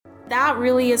that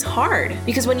really is hard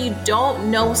because when you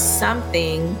don't know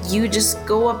something, you just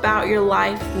go about your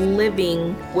life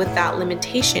living with that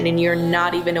limitation and you're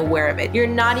not even aware of it. You're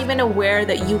not even aware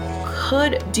that you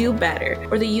could do better,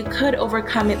 or that you could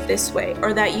overcome it this way,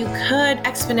 or that you could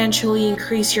exponentially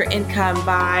increase your income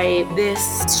by this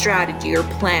strategy or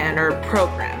plan or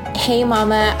program. Hey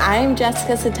mama, I'm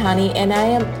Jessica Satani and I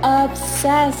am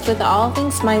obsessed with all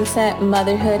things mindset,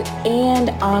 motherhood, and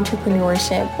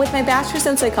entrepreneurship. With my bachelor's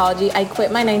in psychology, I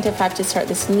quit my 9-to-5 to start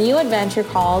this new adventure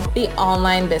called the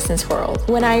online business world.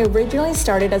 When I originally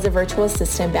started as a virtual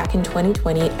assistant back in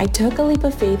 2020, I took a leap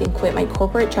of faith and quit my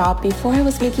corporate job before I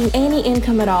was making any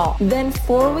income at all. Then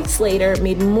 4 weeks later,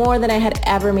 made more than I had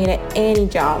ever made at any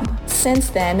job. Since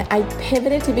then, I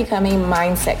pivoted to become a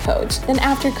mindset coach. Then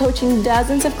after coaching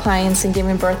dozens of clients and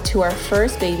giving birth to our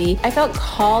first baby, I felt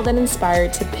called and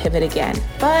inspired to pivot again,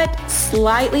 but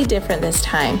slightly different this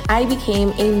time. I became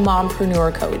a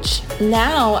mompreneur coach.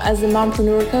 Now, as a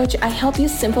mompreneur coach, I help you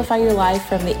simplify your life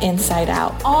from the inside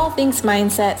out. All things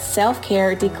mindset,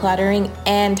 self-care, decluttering,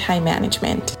 and time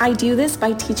management. I do this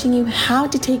by teaching you how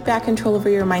to take back control over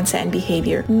your mindset and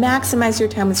behavior, maximize your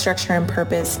time with structure and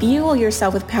purpose, fuel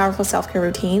yourself with powerful self-care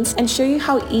routines, and show you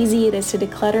how easy it is to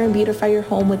declutter and beautify your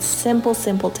home with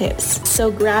simple tips.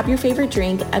 So grab your favorite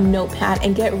drink, a notepad,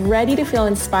 and get ready to feel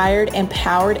inspired,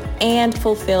 empowered, and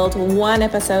fulfilled one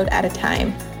episode at a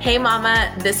time. Hey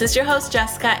mama, this is your host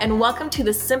Jessica, and welcome to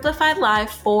the Simplified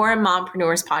Life for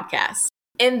Mompreneurs podcast.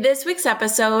 In this week's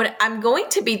episode, I'm going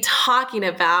to be talking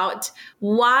about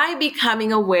why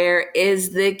becoming aware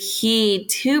is the key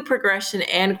to progression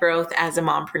and growth as a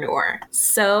mompreneur.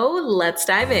 So let's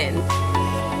dive in.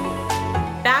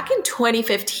 Back in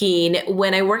 2015,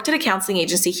 when I worked at a counseling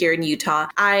agency here in Utah,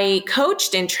 I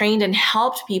coached and trained and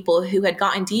helped people who had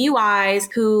gotten DUIs,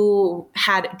 who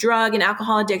had drug and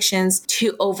alcohol addictions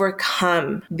to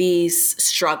overcome these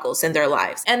struggles in their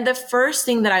lives. And the first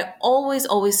thing that I always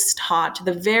taught,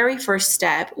 the very first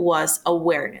step was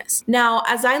awareness. Now,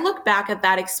 as I look back at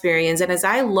that experience and as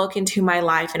I look into my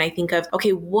life and I think of,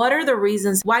 okay, what are the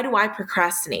reasons? Why do I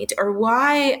procrastinate? Or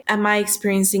why am I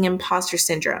experiencing imposter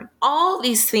syndrome? All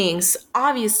these things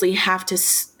obviously have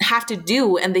to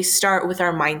do, and they start with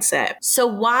our mindset. So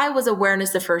why was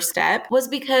awareness the first step? Was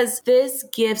because this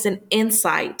gives an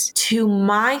insight to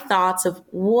my thoughts of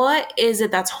what is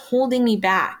it that's holding me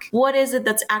back? What is it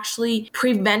that's actually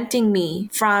preventing me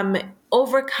from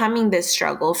overcoming this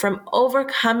struggle, from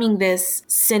overcoming this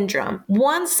syndrome?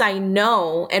 Once I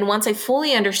know and once I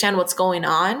fully understand what's going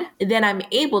on, then I'm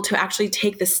able to actually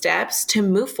take the steps to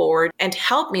move forward and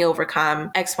help me overcome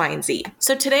X, Y, and Z.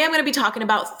 So today I'm going to be talking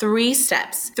about three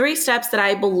steps that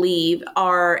I believe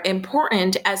are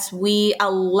important as we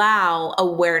allow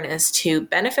awareness to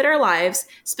benefit our lives,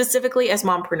 specifically as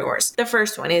mompreneurs. The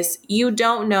first one is you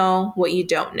don't know what you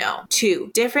don't know.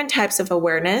 2, different types of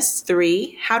awareness.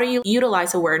 3, how do you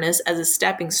utilize awareness as a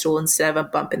stepping stool instead of a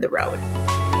bump in the road?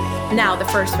 Now, the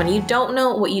first one, you don't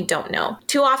know what you don't know.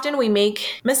 Too often we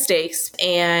make mistakes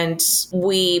and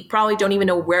we probably don't even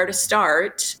know where to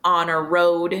start on our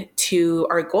road to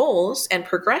our goals and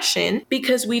progression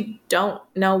because we don't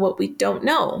know what we don't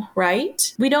know,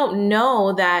 right? We don't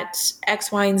know that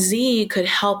X, Y, and Z could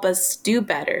help us do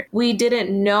better. We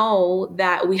didn't know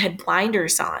that we had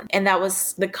blinders on, and that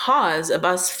was the cause of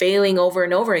us failing over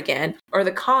and over again, or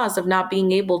the cause of not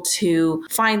being able to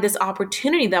find this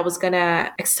opportunity that was going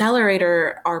to accelerate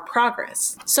our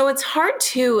progress. So it's hard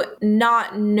to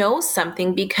not know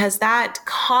something because that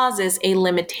causes a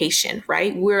limitation,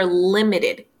 right? We're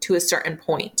limited to a certain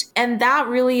point. And that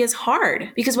really is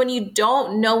hard because when you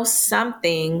don't know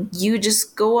something, you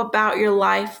just go about your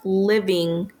life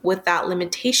living with that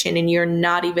limitation and you're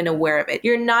not even aware of it.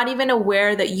 You're not even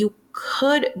aware that you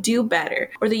could do better,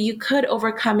 or that you could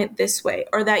overcome it this way,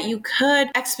 or that you could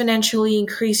exponentially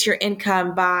increase your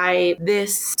income by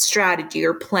this strategy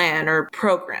or plan or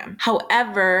program.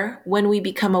 However, when we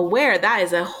become aware, that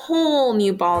is a whole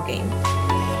new ballgame.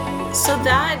 So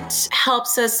that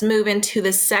helps us move into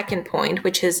the second point,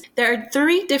 which is there are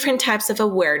 3 different types of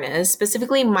awareness,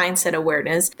 specifically mindset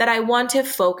awareness, that I want to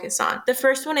focus on. The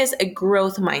first one is a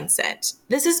growth mindset.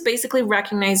 This is basically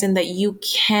recognizing that you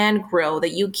can grow,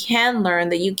 that you can learn,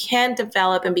 that you can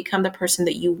develop and become the person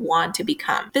that you want to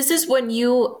become. This is when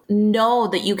you know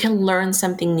that you can learn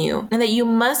something new and that you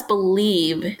must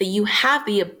believe that you have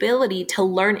the ability to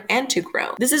learn and to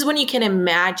grow. This is when you can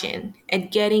imagine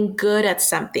and getting good at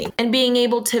something and being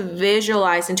able to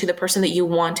visualize into the person that you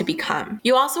want to become.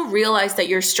 You also realize that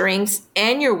your strengths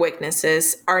and your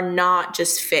weaknesses are not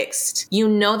just fixed. You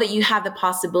know that you have the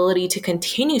possibility to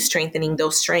continue strengthening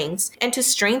those strengths and to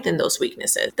strengthen those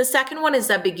weaknesses. The second one is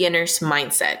the beginner's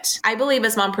mindset. I believe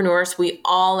as mompreneurs, we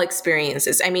all experience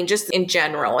this. I mean, just in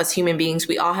general, as human beings,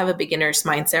 we all have a beginner's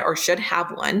mindset or should have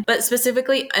one. But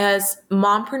specifically as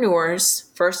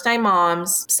mompreneurs, first-time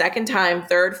moms, second-time,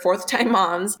 third, fourth-time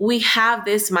moms, we have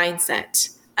this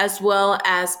mindset, as well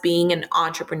as being an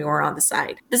entrepreneur on the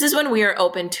side. This is when we are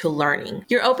open to learning.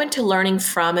 You're open to learning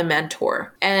from a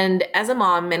mentor. And as a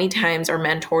mom, many times our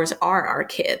mentors are our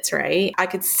kids, right? I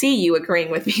could see you agreeing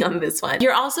with me on this one.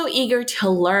 You're also eager to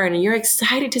learn. You're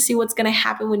excited to see what's going to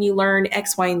happen when you learn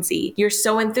X, Y, and Z. You're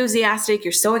so enthusiastic.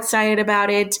 You're so excited about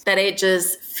it that it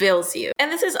just fills you.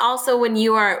 And this is also when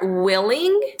you are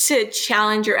willing to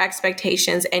challenge your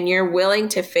expectations and you're willing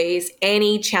to face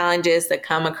any challenges that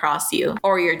come across you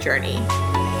or your journey.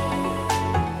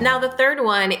 Now, the third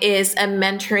one is a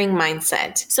mentoring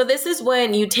mindset. So this is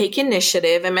when you take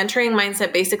initiative. A mentoring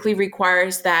mindset basically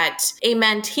requires that a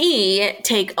mentee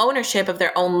take ownership of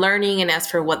their own learning and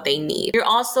ask for what they need. You're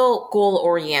also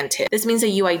goal-oriented. This means that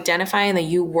you identify and that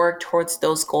you work towards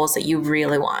those goals that you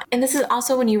really want. And this is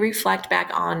also when you reflect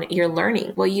back on your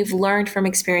learning, what you've learned from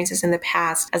experiences in the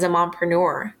past as a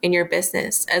mompreneur, in your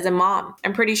business, as a mom.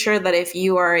 I'm pretty sure that if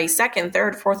you are a second,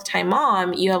 third, fourth time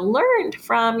mom, you have learned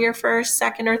from your first,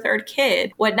 second, or third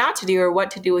kid what not to do or what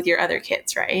to do with your other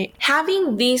kids, right?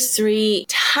 Having these three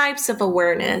types of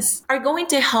awareness are going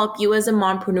to help you as a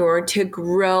mompreneur to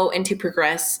grow and to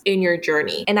progress in your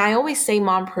journey. And I always say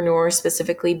mompreneur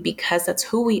specifically because that's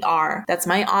who we are. That's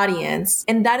my audience.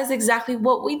 And that is exactly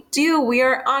what we do. We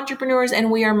are entrepreneurs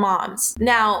and we are moms.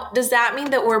 Now, does that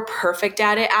mean that we're perfect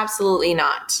at it? Absolutely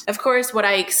not. Of course, what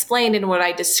I explained and what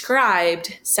I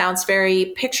described sounds very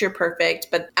picture perfect,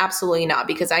 but absolutely not,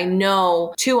 because I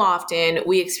know too often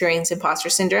we experience imposter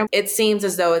syndrome. It seems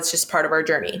as though it's just part of our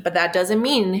journey, but that doesn't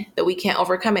mean that we can't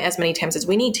overcome it as many times as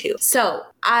we need to. So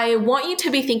I want you to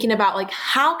be thinking about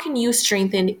how can you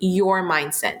strengthen your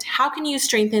mindset? How can you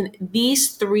strengthen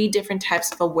these three different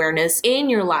types of awareness in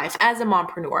your life as a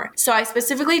mompreneur? So I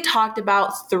specifically talked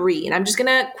about three, and I'm just going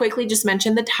to quickly just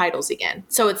mention the titles again.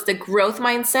 So it's the growth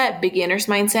mindset, beginner's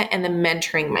mindset, and the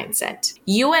mentoring mindset.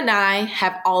 You and I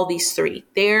have all these three.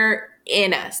 They're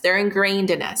in us. They're ingrained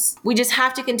in us. We just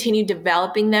have to continue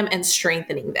developing them and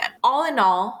strengthening them. All in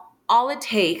all it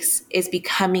takes is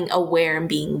becoming aware and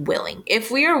being willing. If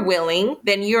we are willing,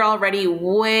 then you're already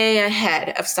way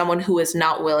ahead of someone who is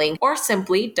not willing or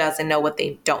simply doesn't know what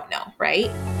they don't know,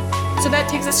 right? So that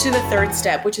takes us to the third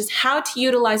step, which is how to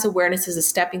utilize awareness as a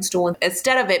stepping stone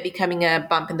instead of it becoming a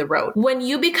bump in the road. When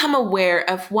you become aware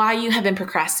of why you have been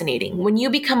procrastinating, when you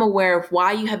become aware of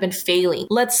why you have been failing,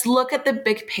 let's look at the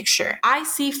big picture. I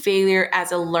see failure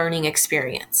as a learning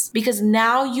experience because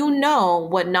now you know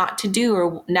what not to do,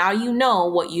 or now you know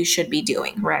what you should be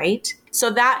doing, right? So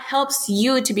that helps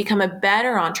you to become a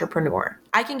better entrepreneur.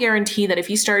 I can guarantee that if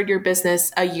you started your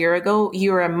business a year ago,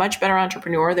 you're a much better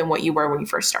entrepreneur than what you were when you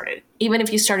first started. Even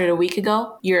if you started a week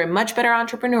ago, you're a much better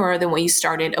entrepreneur than what you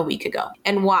started a week ago.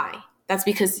 And why? That's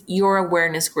because your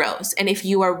awareness grows. And if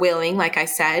you are willing, like I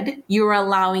said, you're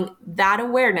allowing that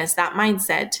awareness, that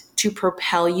mindset to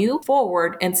propel you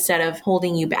forward instead of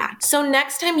holding you back. So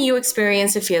next time you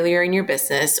experience a failure in your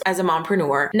business as a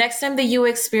mompreneur, next time that you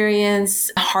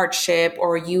experience hardship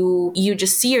or you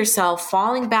just see yourself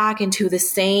falling back into the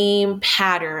same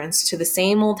patterns, to the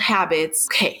same old habits,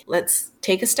 okay, let's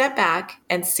take a step back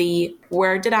and see,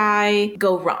 where did I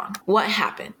go wrong? What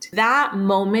happened? That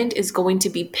moment is going to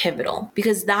be pivotal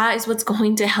because that is what's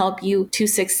going to help you to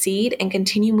succeed and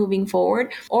continue moving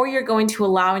forward, or you're going to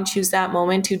allow and choose that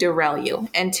moment to derail you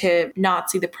and to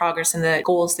not see the progress and the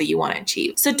goals that you want to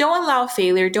achieve. So don't allow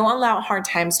failure, don't allow hard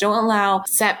times, don't allow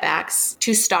setbacks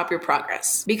to stop your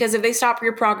progress, because if they stop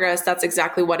your progress, that's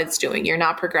exactly what it's doing. You're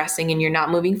not progressing and you're not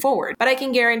moving forward. But I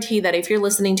can guarantee that if you're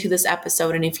listening to this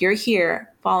episode and if you're here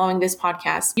following this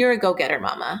podcast, you're a go-getter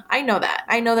mama. I know that.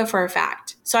 I know that for a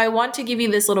fact. So I want to give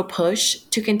you this little push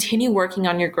to continue working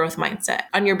on your growth mindset,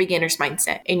 on your beginner's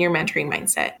mindset, and your mentoring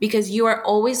mindset, because you are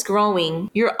always growing.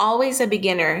 You're always a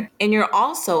beginner, and you're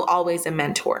also always a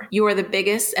mentor. You are the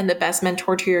biggest and the best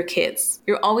mentor to your kids.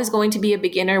 You're always going to be a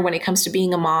beginner when it comes to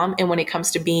being a mom and when it comes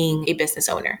to being a business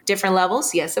owner. Different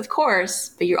levels, yes, of course,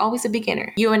 but you're always a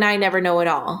beginner. You and I never know it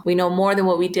all. We know more than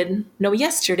what we did know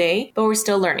yesterday, but we're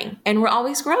still learning, and we're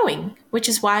always growing, which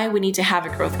is why we need to have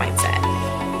a growth mindset.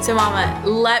 So mama,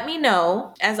 let me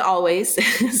know, as always,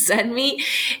 send me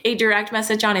a direct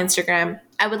message on Instagram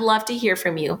I would love to hear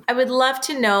from you. I would love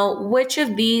to know which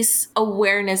of these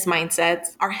awareness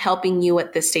mindsets are helping you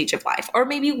at this stage of life, or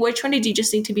maybe which one did you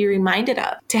just need to be reminded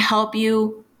of to help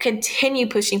you continue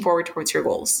pushing forward towards your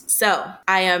goals. So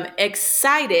I am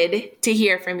excited to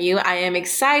hear from you. I am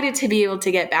excited to be able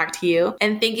to get back to you.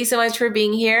 And thank you so much for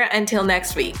being here. Until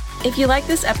next week. If you like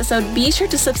this episode, be sure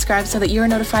to subscribe so that you are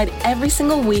notified every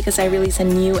single week as I release a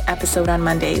new episode on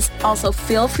Mondays. Also,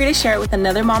 feel free to share it with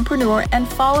another mompreneur and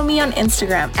follow me on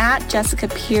Instagram at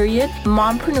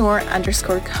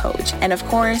Jessica_mompreneur_coach. And of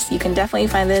course, you can definitely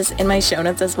find this in my show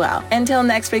notes as well. Until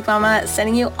next week, Mama,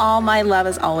 sending you all my love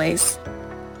as always.